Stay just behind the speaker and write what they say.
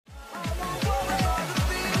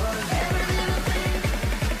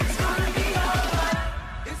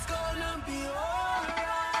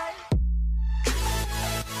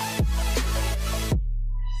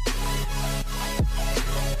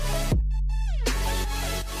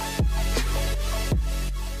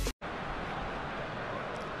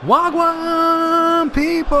Wagwan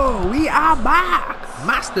people, we are back.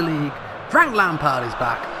 Master League, Frank Lampard is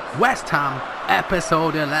back. West Ham,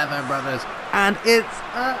 episode 11, brothers. And it's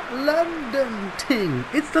a London ting.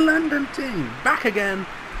 It's the London ting. Back again.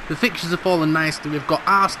 The fixtures have fallen nicely. We've got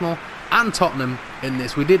Arsenal and Tottenham in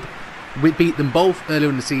this. We beat them both earlier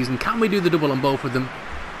in the season. Can we do the double on both of them?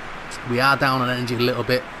 We are down on energy a little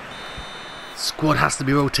bit. Squad has to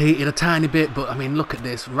be rotated a tiny bit, but I mean, look at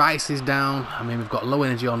this. Rice is down. I mean, we've got low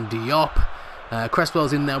energy on Diop.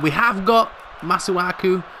 Cresswell's in there. We have got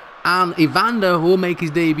Masuaku and Evander, who will make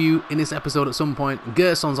his debut in this episode at some point.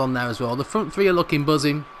 Gerson's on there as well. The front three are looking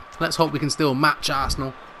buzzing. Let's hope we can still match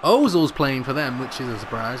Arsenal. Ozil's playing for them, which is a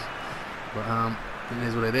surprise. But it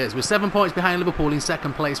is what it is. We're 7 points behind Liverpool in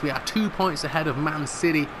second place. We are 2 points ahead of Man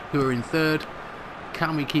City, who are in third.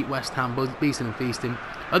 Can we keep West Ham beasting and feasting?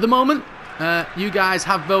 At the moment, you guys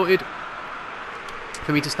have voted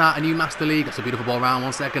for me to start a new Master League. That's a beautiful ball round.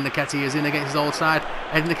 1 second. Nketiah is in against his old side.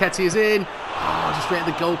 Ed Nketiah is in. Oh, just straight at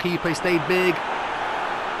the goalkeeper. He stayed big.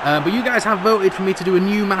 But you guys have voted for me to do a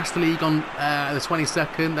new Master League on the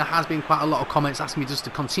 22nd. There has been quite a lot of comments asking me just to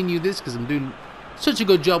continue this because I'm doing such a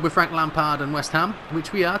good job with Frank Lampard and West Ham,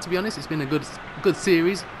 which we are, to be honest. It's been a good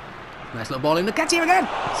series. Nice little ball in. Nketiah again.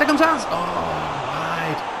 Second chance. Oh,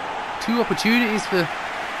 wide. 2 opportunities for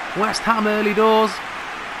West Ham early doors.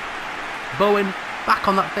 Bowen back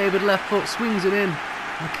on that favoured left foot, swings it in.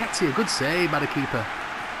 Nketiah, good save by the keeper.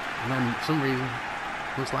 And then for some reason,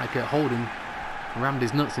 looks like Holding rammed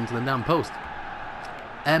his nuts into the damn post.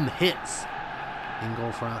 Hits in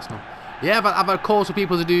goal for Arsenal. Yeah, I've had calls for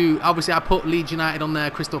people to do. Obviously, I put Leeds United on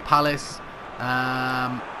there, Crystal Palace,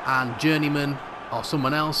 and Journeyman or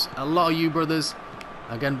someone else. A lot of you brothers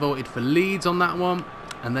again voted for Leeds on that one.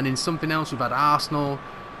 And then in something else, we've had Arsenal.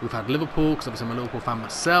 We've had Liverpool, because obviously I'm a Liverpool fan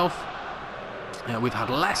myself. We've had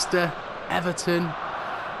Leicester, Everton.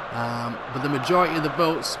 But the majority of the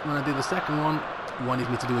votes, when I did the second one, wanted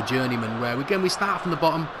me to do a journeyman, where again we start from the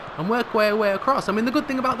bottom and work our way across. I mean, the good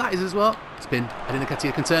thing about that is as well, spin, Ed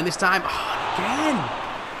Nketiah can turn this time. Oh, again!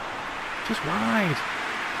 Just wide.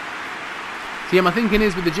 So yeah, my thinking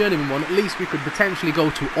is with the journeyman one, at least we could potentially go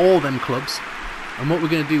to all them clubs. And what we're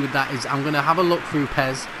going to do with that is I'm going to have a look through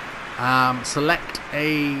PES. Select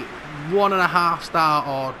a 1.5 star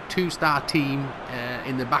or 2 star team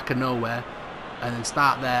in the back of nowhere, and then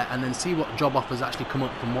start there and then see what job offers actually come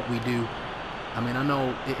up from what we do. I mean, I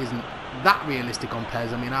know it isn't that realistic on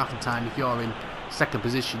PES. I mean, half the time if you're in second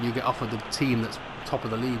position, you get offered the team that's top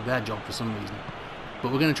of the league their job for some reason.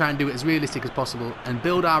 But we're going to try and do it as realistic as possible and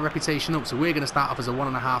build our reputation up. So we're going to start off as a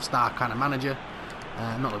 1.5 star kind of manager.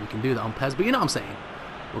 Not that we can do that on PES, but you know what I'm saying.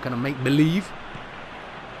 We're going to make believe.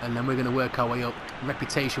 And then we're going to work our way up,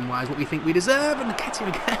 reputation-wise, what we think we deserve. And Nketiah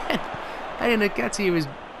again. Hey, Nketiah has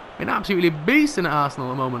been absolutely beasting at Arsenal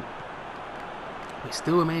at the moment. It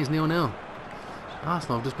still remains 0-0.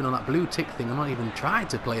 Arsenal have just been on that blue tick thing and not even tried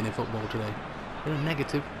to play any football today. They're a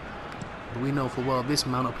negative. But we know full well this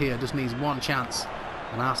man up here just needs one chance.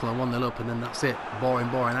 And Arsenal are 1-0 up, and then that's it. Boring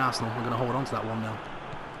Arsenal. We're going to hold on to that one now.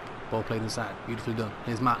 Ball played inside. Beautifully done.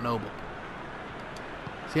 Here's Matt Noble.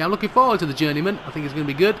 See, I'm looking forward to the journeyman. I think it's going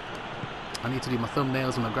to be good. I need to do my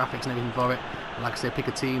thumbnails and my graphics and everything for it. Like I say, pick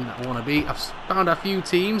a team that I want to beat. I've found a few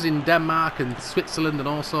teams in Denmark and Switzerland and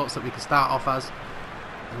all sorts that we can start off as.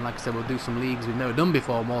 And like I said, we'll do some leagues we've never done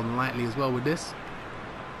before, more than likely as well with this.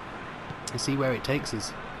 And see where it takes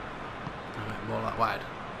us. Alright, ball that wide.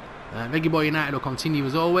 ReggaeBoy United will continue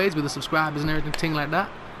as always with the subscribers and everything like that.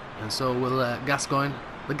 And so we'll Gascoigne.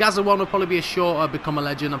 The Gaza one will probably be a shorter, become a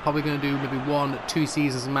legend. I'm probably going to do maybe 1-2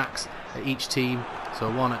 seasons max at each team.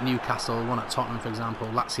 So one at Newcastle, one at Tottenham, for example,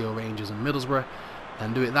 Lazio, Rangers and Middlesbrough,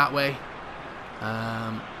 and do it that way.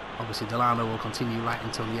 Obviously Delano will continue right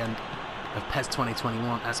until the end of PES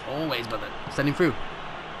 2021, as always, brother. Sending through.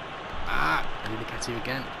 I need to get here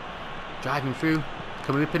again. Driving through.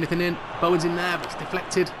 Can we whip anything in? Bowen's in there, but it's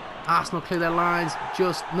deflected. Arsenal clear their lines.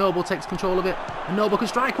 Just Noble takes control of it. And Noble can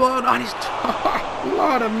strike one. Oh, and he's...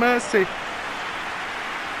 Lord of mercy.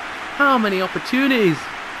 How many opportunities?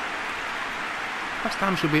 West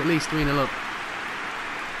Ham should be at least 3-0 up.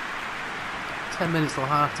 10 minutes till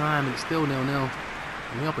half time and it's still 0-0.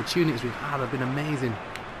 And the opportunities we've had have been amazing.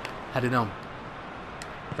 Heading on.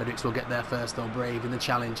 Fredericks will get there first though, brave in the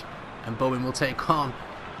challenge. And Bowen will take on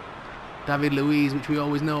David Luiz, which we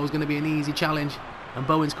always know is going to be an easy challenge. And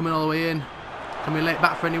Bowen's coming all the way in. Can we lay it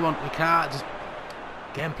back for anyone? We can't. Just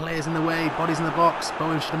getting players in the way, bodies in the box.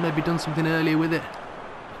 Bowen should have maybe done something earlier with it.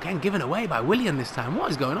 Again, given away by Willian this time.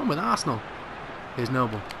 What is going on with Arsenal? Here's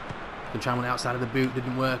Noble. Been trying on the outside of the boot,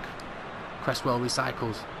 didn't work. Cresswell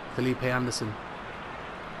recycles. Felipe Anderson.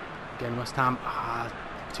 Again, West Ham.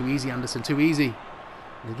 Too easy, Anderson, too easy.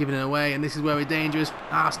 He's giving it away, and this is where we're dangerous.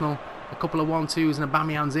 Arsenal, a couple of 1-2s, and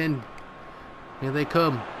Aubameyang's in. Here they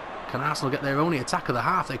come. Can Arsenal get their only attack of the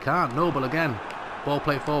half? They can't. Noble again. Ball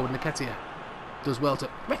play forward. Nketiah does well to...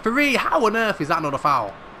 Referee, how on earth is that not a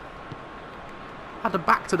foul? Had the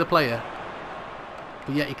back to the player,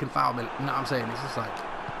 but yet he can foul me. You know what I'm saying? It's just like,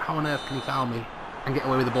 how on earth can he foul me and get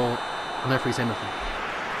away with the ball and the referee say nothing?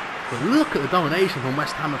 But look at the domination from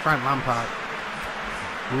West Ham and Frank Lampard.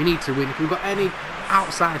 We need to win. If we've got any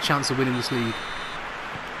outside chance of winning this league,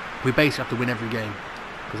 we basically have to win every game.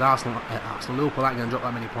 Because Liverpool aren't going to drop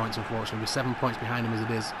that many points, unfortunately. We're 7 points behind them as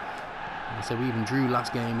it is. And I said we even drew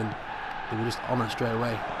last game and they were just on us straight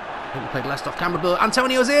away. I think we played less off camera, but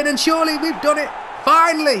Antonio's in, and surely we've done it.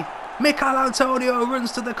 Finally, Mikel Antonio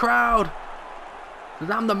runs to the crowd. Says,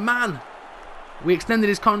 I'm the man. We extended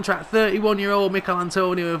his contract, 31-year-old Mikel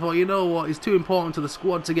Antonio. I thought, you know what, he's too important to the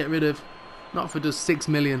squad to get rid of. Not for just 6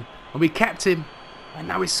 million. And we kept him, and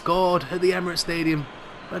now he's scored at the Emirates Stadium.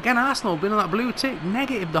 But again, Arsenal been on that blue tick,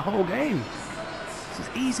 negative the whole game. This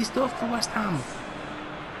is easy stuff for West Ham.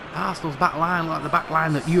 Arsenal's back line, like the back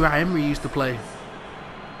line that Unai Emery used to play.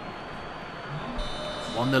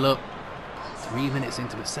 1-0 up. 3 minutes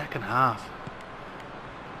into the second half.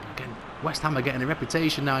 Again, West Ham are getting a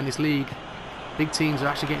reputation now in this league. Big teams are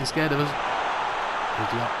actually getting scared of us.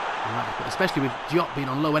 Diop, especially with Diop being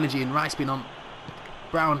on low energy and Rice being on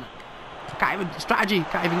Brown. Can't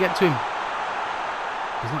even get to him.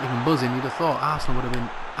 He's not even buzzing. You'd have thought Arsenal would have been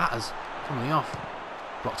at us from the off.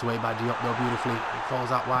 Blocked away by Diop though beautifully. He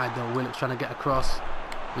falls out wide though. Willock's trying to get across.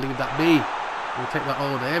 Leave that be. We'll take that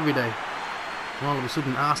all day, every day. And all of a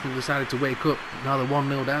sudden Arsenal decided to wake up. Now they're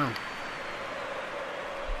 1-0 down.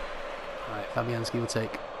 Right, Fabianski will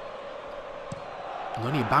take. There's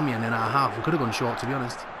only Aubameyang in our half. We could have gone short, to be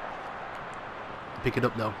honest. Pick it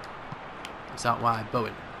up though. It's out wide.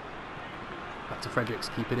 Bowen. Back to Fredericks.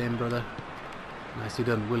 Keep it in, brother. Nicely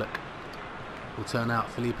done. Willock will turn out.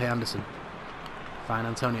 Felipe Anderson. Find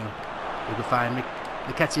Antonio. We can find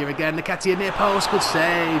Nketiah again. Nketiah near post. Good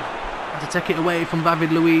save. Had to take it away from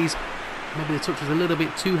David Luiz. Maybe the touch was a little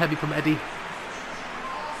bit too heavy from Eddie.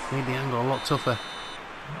 Made the angle a lot tougher.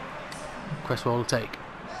 Cresswell will take.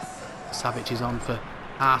 Savic is on for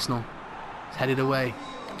Arsenal. It's headed away.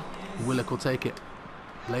 Willock will take it.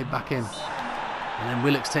 Laid back in. And then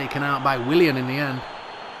Willock's taken out by Willian in the end.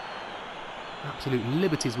 Absolute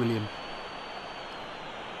liberties, William.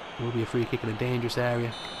 Will be a free kick in a dangerous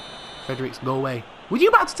area. Fredericks, go away. Were you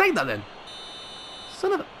about to take that then?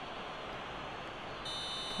 Son of a...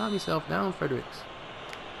 Calm yourself down, Fredericks.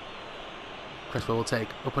 Cresswell will take.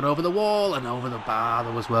 Up and over the wall and over the bar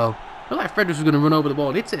though as well. Looked like Fredericks was going to run over the ball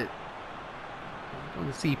and hit it. On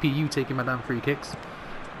the CPU taking my damn free kicks.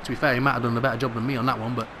 To be fair, he might have done a better job than me on that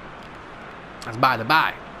one, but that's by the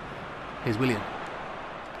by. Here's William.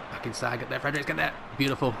 Back inside, get there, Fredericks, get there.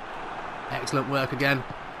 Beautiful. Excellent work again.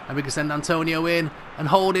 And we can send Antonio in, and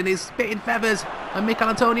Holding is spitting feathers. And Mikel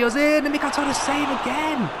Antonio's in, and Mikel Antonio's save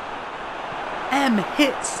again. M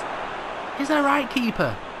hits. Is that right,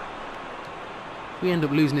 keeper? If we end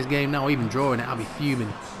up losing this game now, or even drawing it, I'll be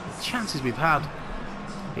fuming. The chances we've had.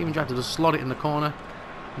 Even tried to just slot it in the corner,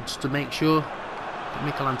 just to make sure that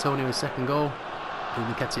Mikel Antonio's second goal.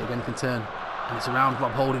 And Nketiah again can turn. And it's around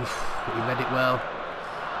Rob Holding, but he read it well.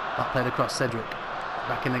 That played across Cedric.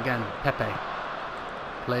 Back in again, Pepe.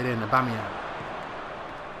 Played in, Aubameyang.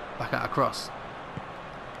 Back out across.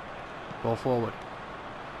 Ball forward.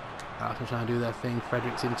 Arsenal trying to do their thing.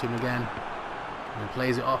 Fredericks into him again. And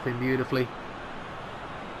plays it off in beautifully.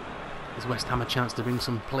 Gives West Ham a chance to bring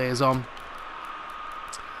some players on.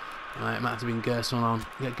 Right, it might have to bring Gerson on.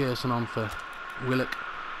 Get Gerson on for Willock.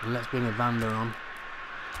 And let's bring Evander on.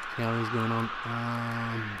 See how he's going on.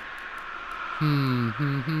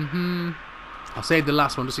 I'll save the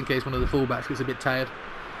last one just in case one of the fullbacks gets a bit tired.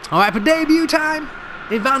 Alright, for debut time,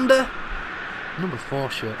 Evander. Number 4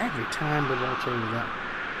 shirt. Every time, but I'll change that.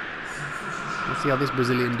 Let's see how this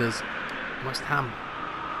Brazilian does. West Ham.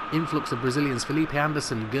 Influx of Brazilians. Felipe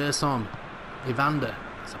Anderson, Gerson, Evander.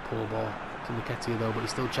 That's a poor ball to Nketiah though, but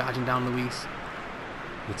he's still charging down Luis.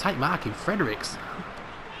 The tight marking, Fredericks.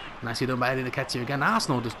 Nicely done by Eddie Nketiah again.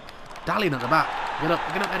 Arsenal just dallying at the back. Get up,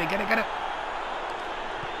 Eddie, get it.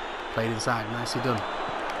 Played inside, nicely done.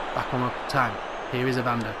 Back one more time. Here is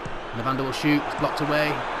Evander. And Evander will shoot, it's blocked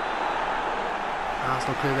away.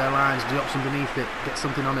 Arsenal clear their lines, Diop's underneath it, gets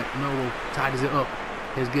something on it. Noble tidies it up.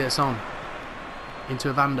 Here's Gerson. Into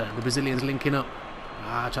Evander, the Brazilians linking up.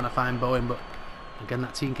 Trying to find Bowen, but again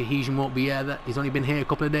that team cohesion won't be there. He's only been here a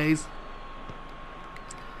couple of days.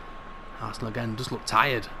 Arsenal again just look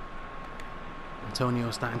tired.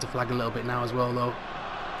 Antonio starting to flag a little bit now as well though.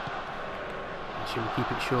 Should we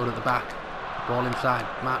keep it short at the back? Ball inside.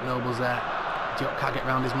 Mark Noble's there. Diop can't get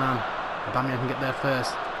round his man. Aubameyang can get there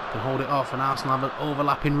first. Can hold it off, and Arsenal have an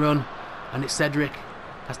overlapping run. And it's Cedric.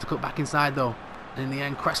 Has to cut back inside though. And in the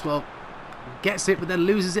end, Cresswell gets it, but then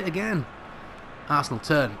loses it again. Arsenal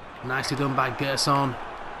turn. Nicely done by Gerson.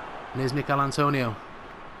 And here's Mikel Antonio.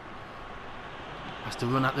 Has to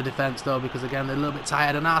run at the defence though, because again they're a little bit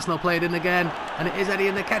tired, and Arsenal played in again, and it is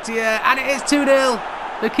Eddie Nketiah, and it is 2-0.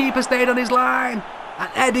 The keeper stayed on his line,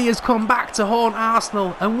 and Eddie has come back to haunt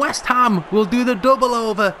Arsenal, and West Ham will do the double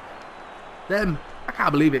over them. I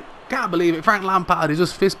can't believe it. Can't believe it. Frank Lampard is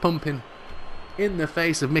just fist pumping in the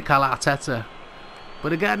face of Mikel Arteta.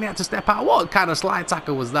 But again, he had to step out. What kind of slide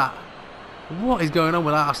tackle was that? What is going on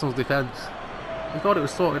with Arsenal's defence? We thought it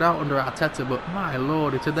was sorted out under Arteta, but my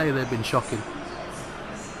lord, today they've been shocking.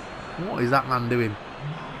 What is that man doing?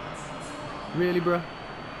 Really, bro?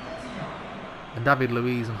 And David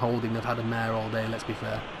Luiz and Holding have had a mare all day, let's be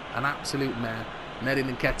fair. An absolute mare. And Eddie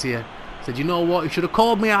Nketiah said, you know what, you should have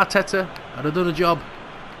called me, Arteta. I'd have done a job.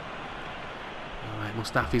 Alright,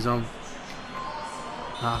 Mustafi's on.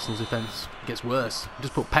 Arsenal's defence gets worse.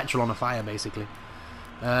 Just put petrol on a fire, basically.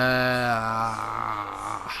 I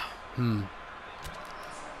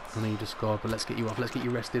know you just scored, but let's get you off. Let's get you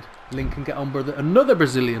rested. Lincoln, get on, brother. Another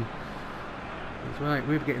Brazilian. That's right,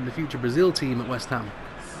 we're getting the future Brazil team at West Ham.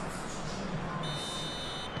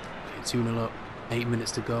 2-0 up. 8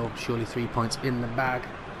 minutes to go. Surely 3 points in the bag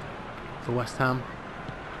for West Ham.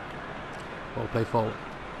 Ball play forward.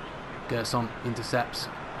 Gerson intercepts.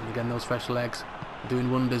 And again, those fresh legs doing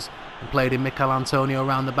wonders. And played in Mikel Antonio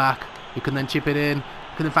around the back. You can then chip it in. You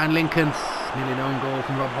can then find Lincoln. Nearly an own goal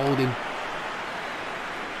from Rob Holding.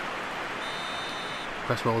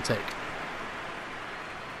 Cresswell will take.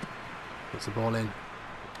 Puts the ball in.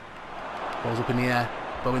 Ball's up in the air.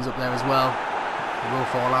 Bowen's up there as well. It will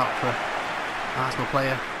fall out for Arsenal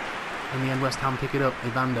player. In the end, West Ham pick it up.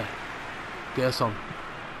 Evander. Gerson.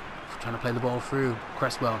 Trying to play the ball through.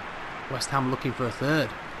 Cresswell. West Ham looking for a third.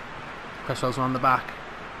 Cresswell's on the back.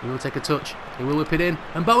 He will take a touch. He will whip it in.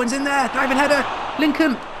 And Bowen's in there. Diving header.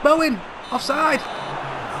 Lincoln. Bowen. Offside.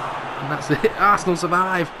 And that's it. Arsenal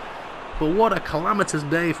survive. But what a calamitous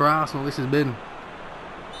day for Arsenal this has been.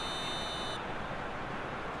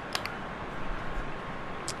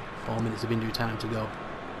 Four minutes of injury time to go.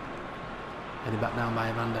 Headed back down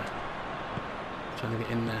by Evander. Trying to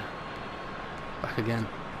get in there. Back again.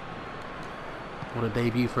 What a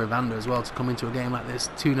debut for Evander as well to come into a game like this.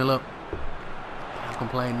 2-0 up. Can't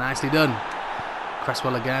complain. Nicely done.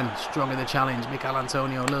 Cresswell again. Strong in the challenge. Mikel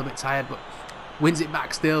Antonio a little bit tired, but wins it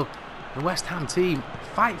back still. The West Ham team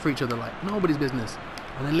fight for each other like nobody's business.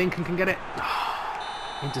 And then Lincoln can get it.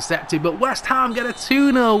 Intercepted, but West Ham get a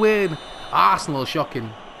 2-0 win. Arsenal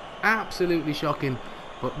shocking. Absolutely shocking.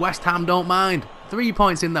 But West Ham don't mind. 3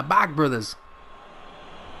 points in the bag, brothers.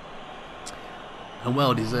 And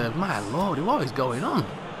well deserved. My lord, what is going on?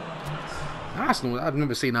 Arsenal, I've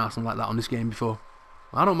never seen Arsenal like that on this game before.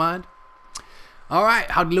 I don't mind.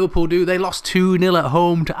 Alright, how did Liverpool do? They lost 2-0 at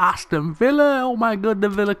home to Aston Villa. Oh my god, the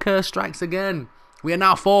Villa curse strikes again. We are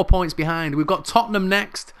now 4 points behind. We've got Tottenham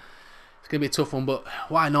next. It's going to be a tough one, but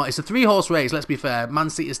why not? It's a 3-horse race, let's be fair. Man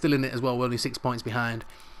City is still in it as well. We're only 6 points behind.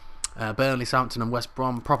 Burnley, Southampton and West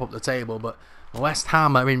Brom prop up the table, but West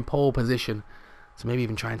Ham are in pole position. So maybe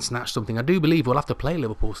even try and snatch something. I do believe we'll have to play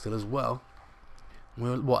Liverpool still as well.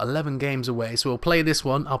 We're, 11 games away. So we'll play this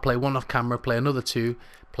one. I'll play one off camera, play another two,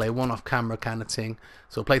 play one off camera kind of thing.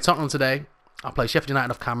 So we'll play Tottenham today. I'll play Sheffield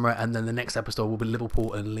United off camera, and then the next episode will be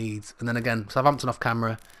Liverpool and Leeds. And then again, Southampton off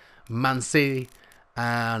camera, Man City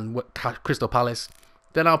and Crystal Palace.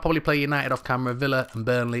 Then I'll probably play United off camera, Villa and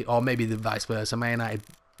Burnley, or maybe the vice versa. Man United,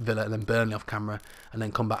 Villa, and then Burnley off camera, and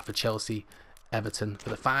then come back for Chelsea, Everton for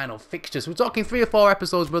the final fixtures. We're talking 3 or 4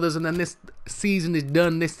 episodes, brothers, and then this season is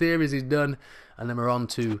done, this series is done, and then we're on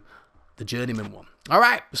to the Journeyman one.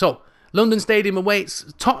 Alright, so London Stadium awaits.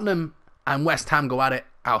 Tottenham and West Ham go at it.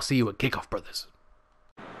 I'll see you at kickoff, brothers.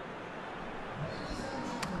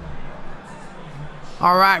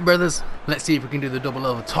 Alright, brothers, let's see if we can do the double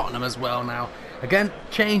over Tottenham as well now. Again,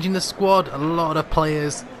 changing the squad, a lot of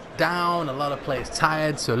players down, a lot of players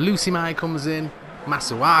tired, so Lucy Mai comes in.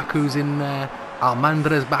 Masuaku's in there.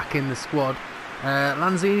 Almandra's back in the squad.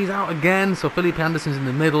 Lanzini's out again, so Felipe Anderson's in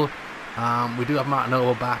the middle. We do have Martin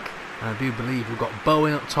Owo back, and I do believe we've got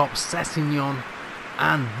Bowen up top, Sessegnon,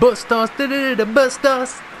 and Bustos.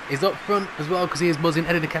 Bustos is up front as well because he is buzzing.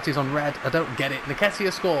 Eddie Nketiah's on red. I don't get it.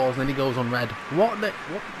 Nketiah scores and then he goes on red.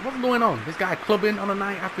 What's going on? This guy clubbing on a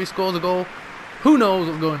night after he scores a goal. Who knows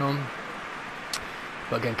what's going on?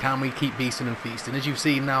 But again, can we keep beasting and feasting? As you've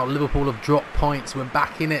seen now, Liverpool have dropped points. We're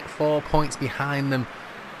back in it, 4 points behind them.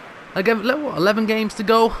 Again, what, 11 games to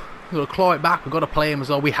go. We've got to claw it back. We've got to play them as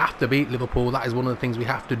well. We have to beat Liverpool. That is one of the things we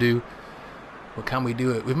have to do. But can we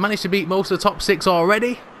do it? We've managed to beat most of the top 6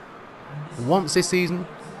 already. Once this season.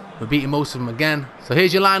 We're beating most of them again. So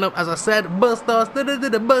here's your lineup. As I said, Bustos,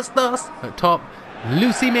 Bustos at top.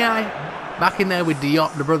 Lucy Mai back in there with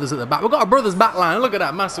Diop, the brothers at the back. We've got a brothers back line. Look at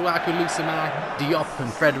that. Masuaku, Lucy Mai, Diop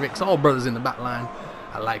and Fredericks. All brothers in the back line.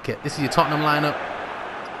 I like it. This is your Tottenham lineup.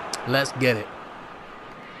 Let's get it.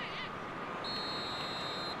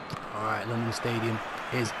 Alright, London Stadium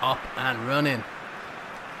is up and running.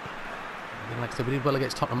 Like I said, we did well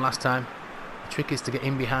against Tottenham last time. The trick is to get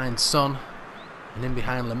in behind Son and in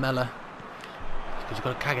behind Lamella. Because you've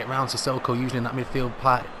got to get round Sissoko usually in that midfield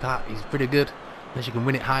part. He's pretty good. Unless you can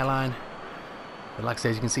win it high line. But like I said,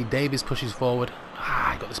 as you can see, Davies pushes forward.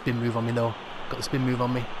 He got the spin move on me though. Got the spin move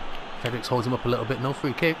on me. Fredericks holds him up a little bit. No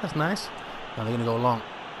free kick. That's nice. Now they're going to go long.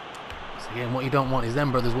 So again, what you don't want is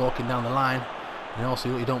them brothers walking down the line. And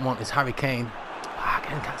also what you don't want is Harry Kane.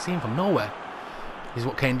 Again, can't see him from nowhere. This is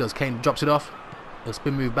what Kane does. Kane drops it off. He'll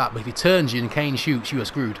spin move back. But if he turns you and Kane shoots, you are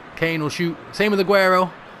screwed. Kane will shoot. Same with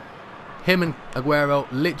Aguero. Him and Aguero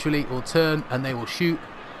literally will turn and they will shoot.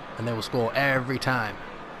 And they will score every time.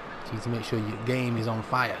 So you need to make sure your game is on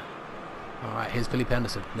fire. Alright, here's Felipe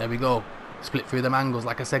Anderson. There we go. Split through them angles.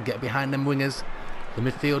 Like I said, get behind them wingers. The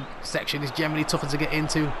midfield section is generally tougher to get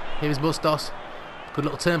into. Here's Bustos. Good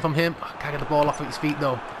little turn from him. Can't get the ball off at his feet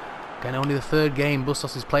though. Again, only the 3rd game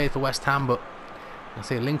Bustos has played for West Ham, but I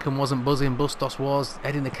say Lincoln wasn't buzzing, Bustos was.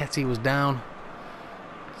 Eddie Nketiah was down.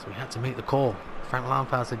 So we had to make the call. Frank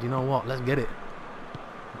Lampard said, you know what, let's get it.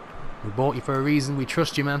 We bought you for a reason, we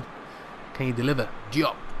trust you, man. Can you deliver?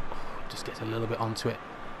 Diop. Just gets a little bit onto it.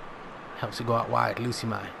 Helps it go out wide. Lucy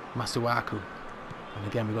Mai, Masuaku. And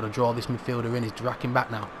again, we've got to draw this midfielder in. He's tracking back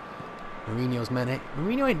now. Mourinho's men.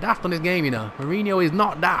 Mourinho ain't daft on his game, you know. Mourinho is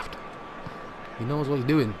not daft. He knows what he's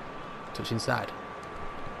doing. Touch inside.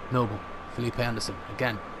 Noble. Felipe Anderson.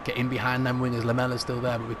 Again, get in behind them wingers. Lamella's still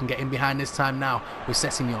there, but we can get in behind this time now with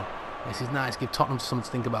Sessegnon. This is nice. Give Tottenham something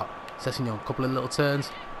to think about. Sessegnon, a couple of little turns.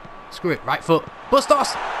 Screw it. Right foot.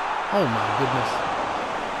 Bustos! Oh my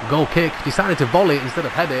goodness. Goal kick. Decided to volley it instead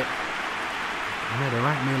of head it. He made a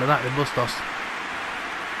right meal of that with Bustos.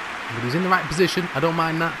 But he's in the right position. I don't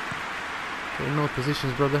mind that. Get in those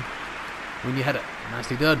positions, brother. Win your header.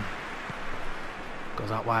 Nicely done.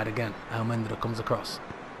 Goes out wide again. Almendra comes across.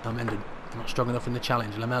 Almendra not strong enough in the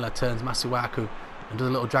challenge. Lamella turns Masuaku and does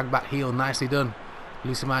a little drag back heel. Nicely done.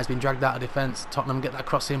 Lucy Mai's been dragged out of defence. Tottenham get that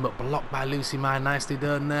cross in, but blocked by Lucy Mai. Nicely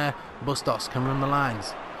done there. Bustos can run the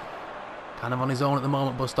lines. Kind of on his own at the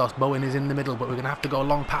moment, Bustos. Bowen is in the middle, but we're going to have to go a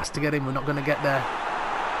long pass to get him. We're not going to get there.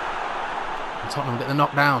 And Tottenham get the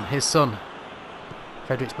knockdown. His son.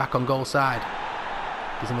 Fredericks back on goal side.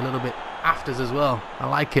 Gives him a little bit afters as well. I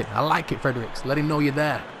like it. I like it, Fredericks. Let him know you're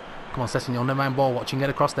there. Come on, Sessegnon. Never mind ball watching. Get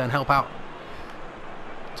across there and help out.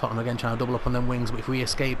 Tottenham again trying to double up on them wings, but if we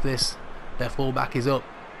escape this, their fullback is up.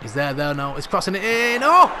 He's there now. It's crossing it in.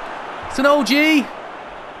 Oh! It's an OG!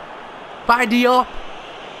 By Diop.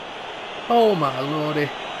 Oh my lordy.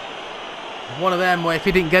 One of them where if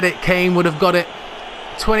he didn't get it, Kane would have got it.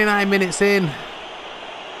 29 minutes in.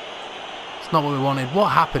 It's not what we wanted.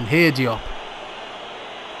 What happened here, Diop?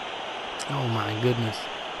 Oh my goodness.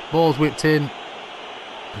 Ball's whipped in.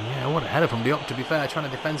 And yeah, what a header from Diop, to be fair. Trying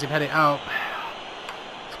to defensive head it out.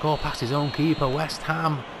 Score past his own keeper. West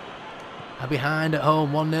Ham are behind at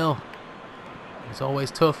home 1-0. It's always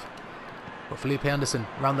tough. But Felipe Anderson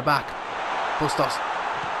round the back. Bustos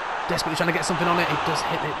desperately trying to get something on it. He does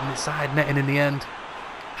hit it in the side netting in the end.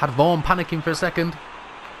 Had Vaughan panicking for a second.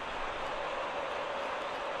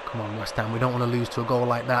 Come on, West Ham. We don't want to lose to a goal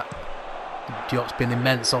like that. Diop's been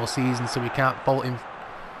immense all season, so we can't fault him.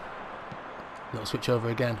 Little switch over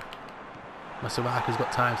again. Masuaku's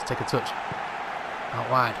got time to take a touch. Out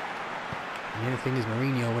wide. And the only thing is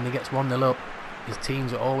Mourinho, when he gets 1-0 up, his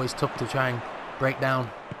teams are always tough to try and break down.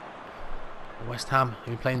 West Ham have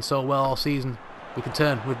been playing so well all season. We can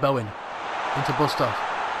turn with Bowen. Into Bustos.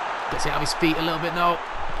 Gets it out of his feet a little bit now.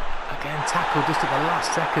 Again, tackle just at the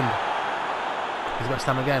last second. Here's West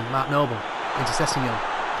Ham again. Mark Noble. Into Sessegnon.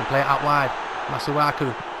 Can play it out wide. Masuaku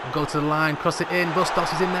will go to the line, cross it in.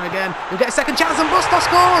 Bustos is in there again. He'll get a second chance and Bustos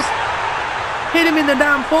scores! Hit him in the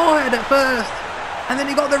damn forehead at first. And then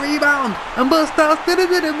he got the rebound. And Bustos,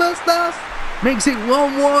 Bustos makes it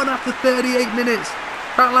 1-1 after 38 minutes.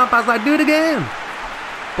 Frank Lampard's like, do it again.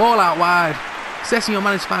 Ball out wide. Sessegnon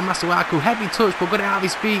managed to find Masuaku. Heavy touch, but got it out of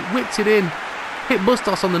his feet. Whipped it in. Hit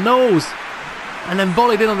Bustos on the nose. And then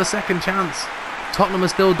volleyed in on the second chance. Tottenham are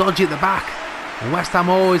still dodgy at the back. And West Ham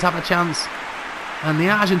always have a chance. And the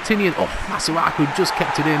Argentinian, Masuaku just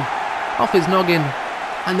kept it in. Off his noggin.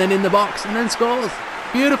 And then in the box. And then scores.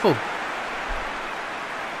 Beautiful.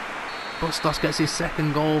 Bustos gets his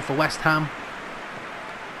second goal for West Ham.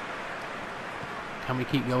 Can we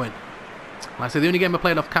keep going? Like I said, the only game I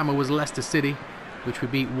played off camera was Leicester City, which we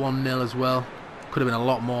beat 1-0 as well. Could have been a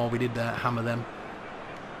lot more. We did hammer them.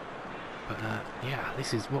 But yeah,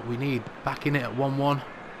 this is what we need. Back in it at 1-1.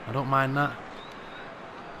 I don't mind that.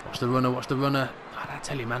 Watch the runner, watch the runner. I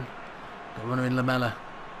tell you, man. Got runner in Lamella.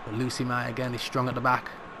 But Lucy Mai again is strong at the back.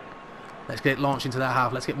 Let's get it launched into that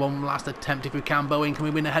half. Let's get one last attempt if we can. Bowen, can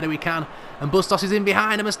we win the header? We can. And Bustos is in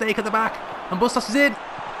behind. A mistake at the back. And Bustos is in.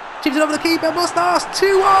 Chips it over the keeper. Bustos.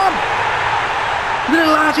 2-1.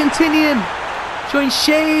 Little Argentinian. Showing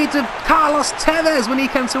shades of Carlos Tevez when he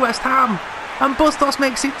came to West Ham. And Bustos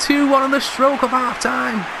makes it 2-1 on the stroke of half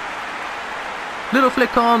time. Little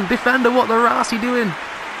flick on. Defender, what the Rasi doing?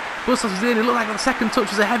 Bustos is in. It looked like the second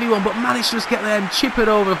touch was a heavy one, but managed to just get there and chip it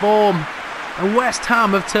over Vorm. And West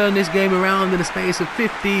Ham have turned this game around in a space of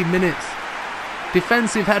 15 minutes.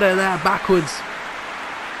 Defensive header there, backwards.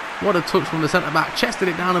 What a touch from the centre-back. Chested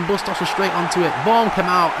it down and Bustos was straight onto it. Vorm came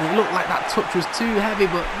out and it looked like that touch was too heavy,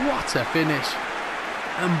 but what a finish.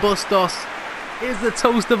 And Bustos is the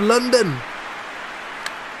toast of London.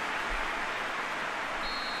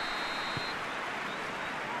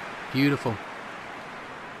 Beautiful.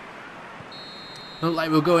 Looked like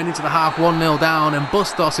we were going into the half 1-0 down, and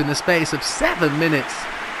Bustos in the space of 7 minutes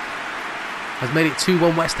has made it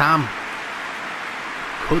 2-1 West Ham.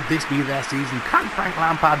 Could this be their season? Can Frank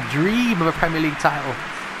Lampard dream of a Premier League title?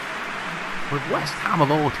 With West Ham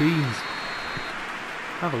of all teams.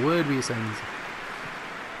 Have a word with your sons.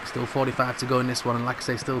 Still 45 to go in this one, and like I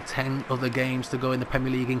say, still 10 other games to go in the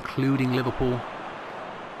Premier League, including Liverpool.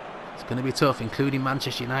 It's going to be tough, including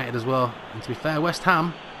Manchester United as well. And to be fair, West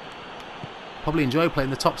Ham probably enjoy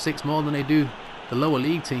playing the top 6 more than they do the lower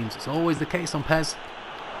league teams. It's always the case on Pez.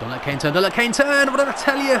 Don't let Kane turn, don't let Kane turn! What did I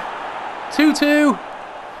tell you? 2-2.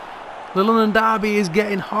 The London derby is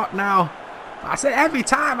getting hot now. I said every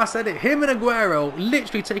time I said it, him and Aguero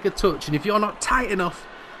literally take a touch, and if you're not tight enough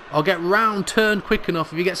or get round, turn quick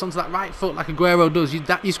enough, if he gets onto that right foot like Aguero does,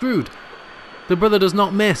 you're screwed. The brother does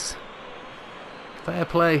not miss. Fair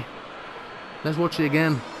play. Let's watch it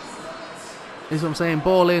again. This is what I'm saying,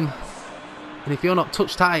 ball in. And if you're not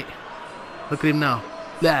touch tight, look at him now.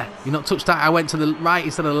 There, you're not touch tight. I went to the right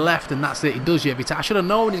instead of the left, and that's it. He does you every time. I should have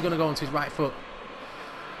known he's going to go onto his right foot.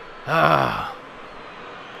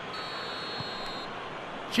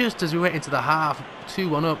 Just as we went into the half,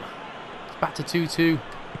 2-1 up. It's back to 2-2.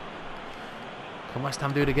 Can West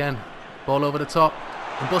Ham do it again? Ball over the top.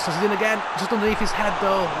 And Bustos is in again. Just underneath his head,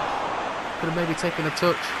 though. Could have maybe taken a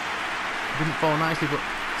touch. Didn't fall nicely, but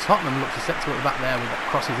Tottenham looks susceptible at the back there with that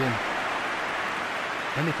crosses in.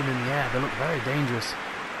 Anything in the air, they look very dangerous.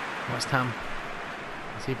 West Ham.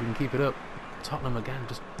 Let's see if we can keep it up. Tottenham again,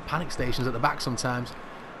 just panic stations at the back sometimes.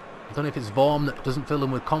 I don't know if it's Vorm that doesn't fill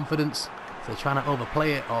them with confidence, if they're trying to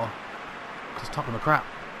overplay it, or because Tottenham are crap.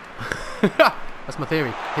 That's my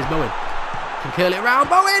theory. Here's Bowen. Can curl it around.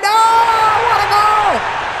 Bowen! Oh! What a goal!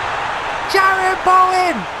 Jared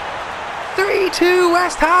Bowen! 3-2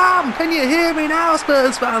 West Ham! Can you hear me now,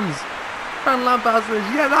 Spurs fans? Frank Lampard says,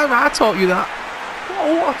 yeah, I taught you that.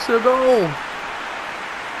 Oh, what a goal!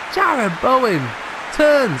 Jared Bowen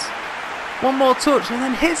turns, one more touch, and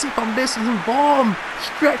then hits it from distance, and Vorm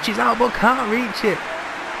stretches out but can't reach it.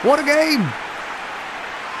 What a game!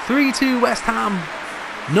 3-2 West Ham.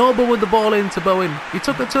 Noble with the ball into Bowen. He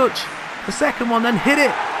took the touch, the second one, then hit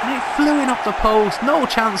it, and it flew in off the post. No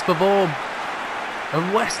chance for Vorm.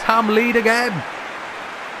 And West Ham lead again.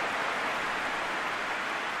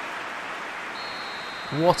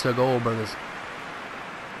 What a goal, brothers.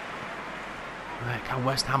 Right, can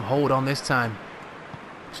West Ham hold on this time?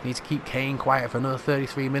 Just need to keep Kane quiet for another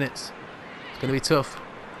 33 minutes. It's going to be tough.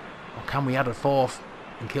 Or can we add a fourth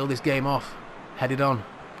and kill this game off? Headed on.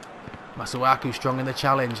 Masuaku strong in the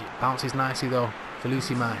challenge. It bounces nicely though for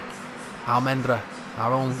Lucy Mai. Almendra,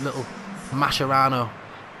 our own little Mascherano.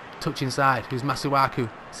 Touch inside. Who's Masuaku?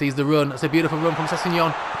 Sees the run. That's a beautiful run from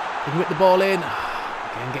Sessegnon. He can whip the ball in.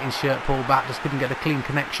 Again getting shirt pulled back. Just couldn't get a clean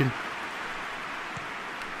connection.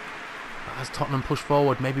 As Tottenham push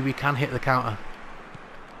forward, maybe we can hit the counter.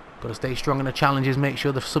 Got to stay strong in the challenges, make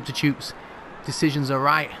sure the substitutes' decisions are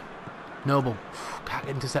right. Noble, can't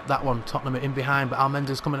intercept that one. Tottenham are in behind, but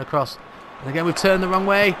Almenda's coming across. And again, we've turned the wrong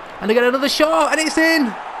way. And they get another shot, and it's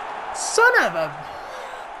in! Son of a...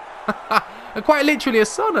 Quite literally a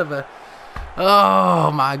son of a...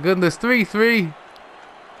 Oh my goodness, 3-3.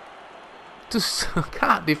 just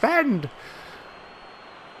can't defend.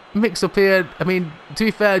 Mix up here. I mean, to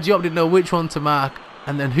be fair, Diop didn't know which one to mark.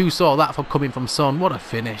 And then who saw that for coming from Son? What a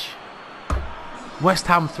finish. West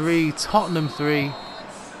Ham 3, Tottenham 3.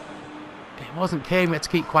 It wasn't Kane, we had to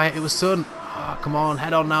keep quiet. It was Son. Oh, come on,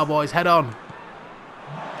 head on now, boys, head on.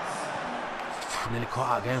 Nearly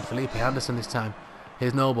caught out again, Felipe Anderson this time.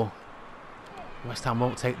 Here's Noble. West Ham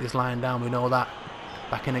won't take this line down, we know that.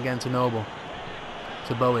 Back in again to Noble.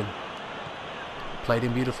 To Bowen. Played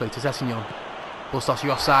in beautifully to Sessegnon. Bustos,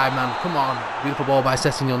 you're offside, man. Come on. Beautiful ball by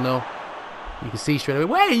Sessegnon, though. You can see straight away.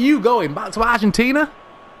 Where are you going? Back to Argentina?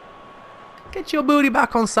 Get your booty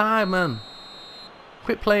back on side, man.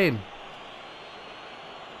 Quit playing.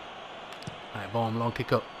 Right, boom, long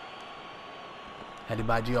kick up. Headed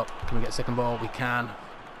by Diop. Can we get second ball? We can.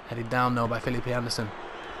 Headed down, though, by Felipe Anderson.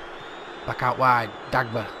 Back out wide.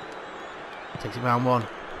 Dagba. Takes it round one.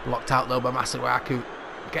 Blocked out, though, by Masuaku.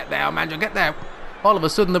 Get there, Manjo, get there. All of a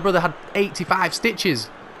sudden, the brother had 85 stitches.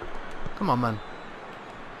 Come on, man.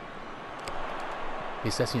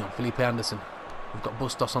 Here's Sessegnon, Felipe Anderson. We've got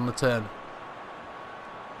Bustos on the turn.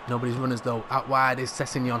 Nobody's runners, though. Out wide is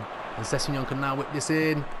Sessegnon. And Sessegnon can now whip this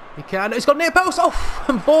in. He can. It's got near post. Oh,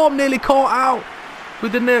 and Vorm nearly caught out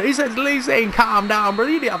with the nerve. He's saying, calm down, bro.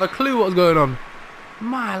 He didn't have a clue what was going on.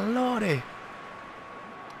 My lordy.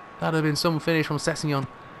 That'd have been some finish from Sessegnon.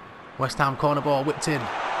 West Ham corner ball whipped in.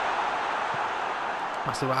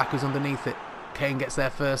 Masuaku's underneath it. Kane gets there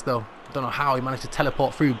first, though. Don't know how he managed to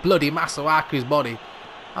teleport through bloody Masuaku's body.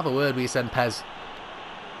 Have a word with you, send Pez.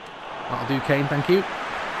 That'll do, Kane, thank you.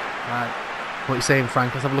 Right. What are you saying,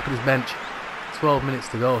 Frank? Let's have a look at his bench. 12 minutes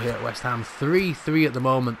to go here at West Ham. 3-3 at the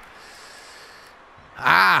moment.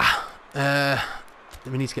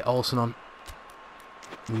 We need to get Olsen on.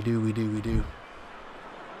 We do.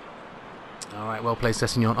 Alright, well played,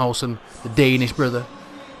 Sessegnon. Olsen, the Danish brother.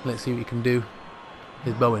 Let's see what he can do.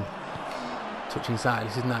 Here's Bowen. Touch inside,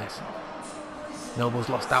 this is nice. Noble's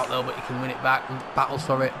lost out though, but he can win it back and battles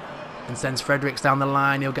for it. And sends Fredericks down the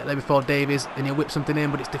line. He'll get there before Davies. And he'll whip something in,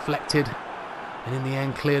 but it's deflected. And in the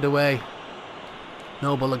end, cleared away.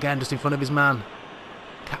 Noble again, just in front of his man.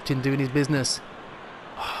 Captain doing his business.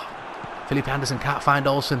 Oh, Felipe Anderson can't find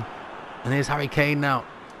Olsen. And here's Harry Kane now.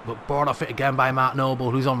 But brought off it again by Mark Noble,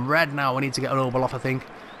 who's on red now. We need to get Noble off, I think.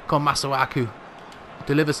 Come on, Masuaku.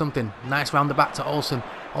 Deliver something. Nice round the back to Olsen.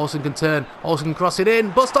 Olsen can turn. Olsen can cross it in.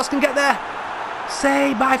 Bustos can get there.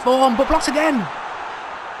 Saved by Vorm, but blocked again.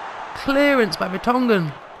 Clearance by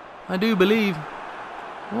Vertonghen, I do believe.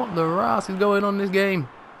 What the ras is going on in this game?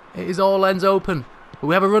 It is all ends open. But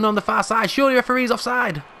we have a run on the far side. Surely referee's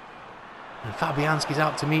offside. And Fabianski's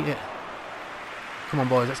out to meet it. Come on,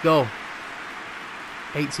 boys, let's go.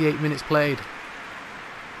 88 minutes played.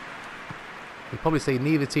 You'd probably say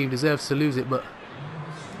neither team deserves to lose it, but...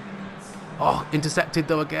 Oh, intercepted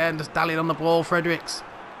though again. Just dallying on the ball, Fredericks.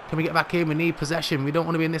 Can we get back in? We need possession. We don't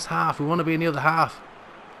want to be in this half. We want to be in the other half.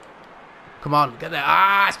 Come on, get there.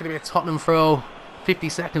 Ah, it's going to be a Tottenham throw. 50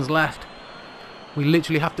 seconds left. We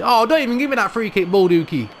literally have to... Oh, don't even give me that free kick,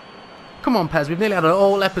 Bolduki. Come on, Pez. We've nearly had an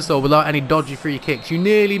whole episode without any dodgy free kicks. You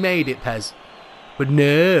nearly made it, Pez. But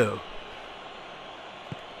no.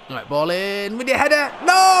 Right, ball in with your header.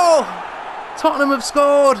 No! Tottenham have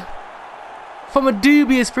scored from a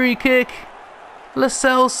dubious free kick. Lo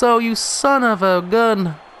Celso, you son of a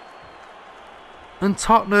gun. And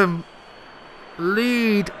Tottenham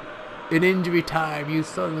lead in injury time, you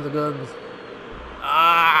son of the guns.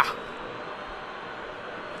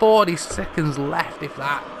 40 seconds left, if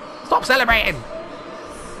that. Stop celebrating!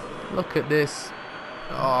 Look at this.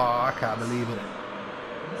 Oh, I can't believe it.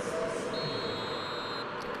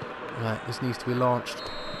 Right, this needs to be launched.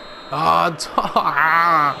 What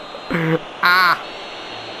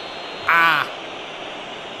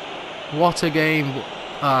a game.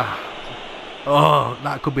 Oh,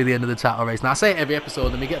 that could be the end of the title race. Now, I say it every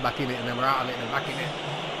episode, and we get back in it, and then we're out of it, and then back in it.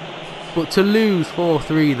 But to lose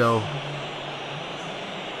 4-3, though.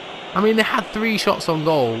 I mean, they had 3 shots on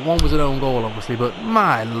goal. One was an own goal, obviously, but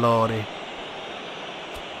my lordy.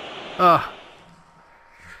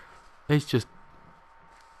 It's just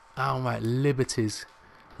downright liberties.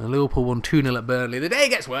 And Liverpool won 2-0 at Burnley. The day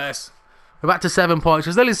gets worse. We're back to 7 points.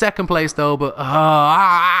 We're still in second place, though, but...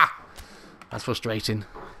 that's frustrating.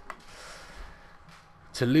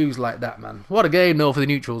 To lose like that, man. What a game, though, for the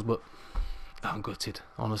neutrals, but... I'm gutted,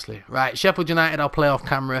 honestly. Right, Sheffield United, I'll play off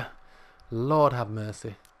camera. Lord have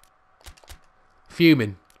mercy.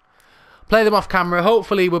 Fuming. Play them off camera.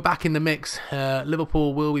 Hopefully, we're back in the mix.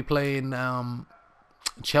 Liverpool will be playing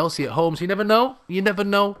Chelsea at home, so you never know. You never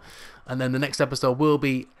know. And then the next episode will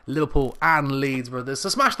be Liverpool and Leeds, brothers. So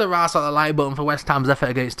smash the ass out of the like button for West Ham's effort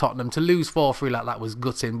against Tottenham. To lose 4-3 like that was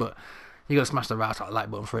gutting, but you got to smash the ass out of the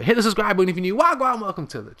like button for it. Hit the subscribe button if you're new. Welcome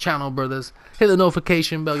to the channel, brothers. Hit the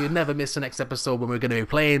notification bell. You'll never miss the next episode when we're going to be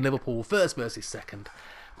playing Liverpool first versus second.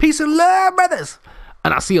 Peace and love, brothers.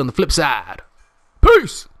 And I'll see you on the flip side.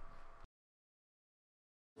 Peace.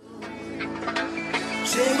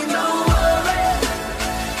 Singing